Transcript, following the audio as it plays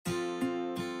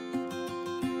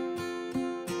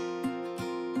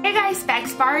Hey guys,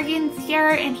 Beck's Bargains here,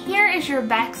 and here is your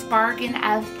Beck's Bargain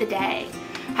of the day.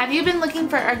 Have you been looking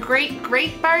for a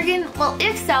great bargain? Well,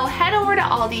 if so, head over to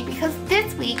Aldi because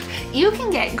this week you can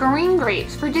get green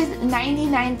grapes for just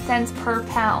 99 cents per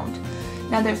pound.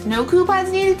 Now there's no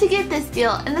coupons needed to get this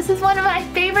deal, and this is one of my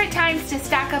favorite times to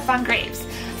stock up on grapes.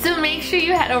 So make sure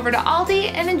you head over to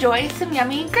Aldi and enjoy some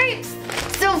yummy grapes.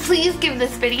 So please give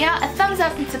this video a thumbs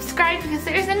up and subscribe because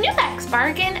there's a new Beck's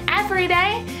Bargain every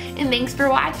day. And thanks for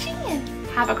watching and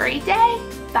have a great day.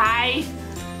 Bye.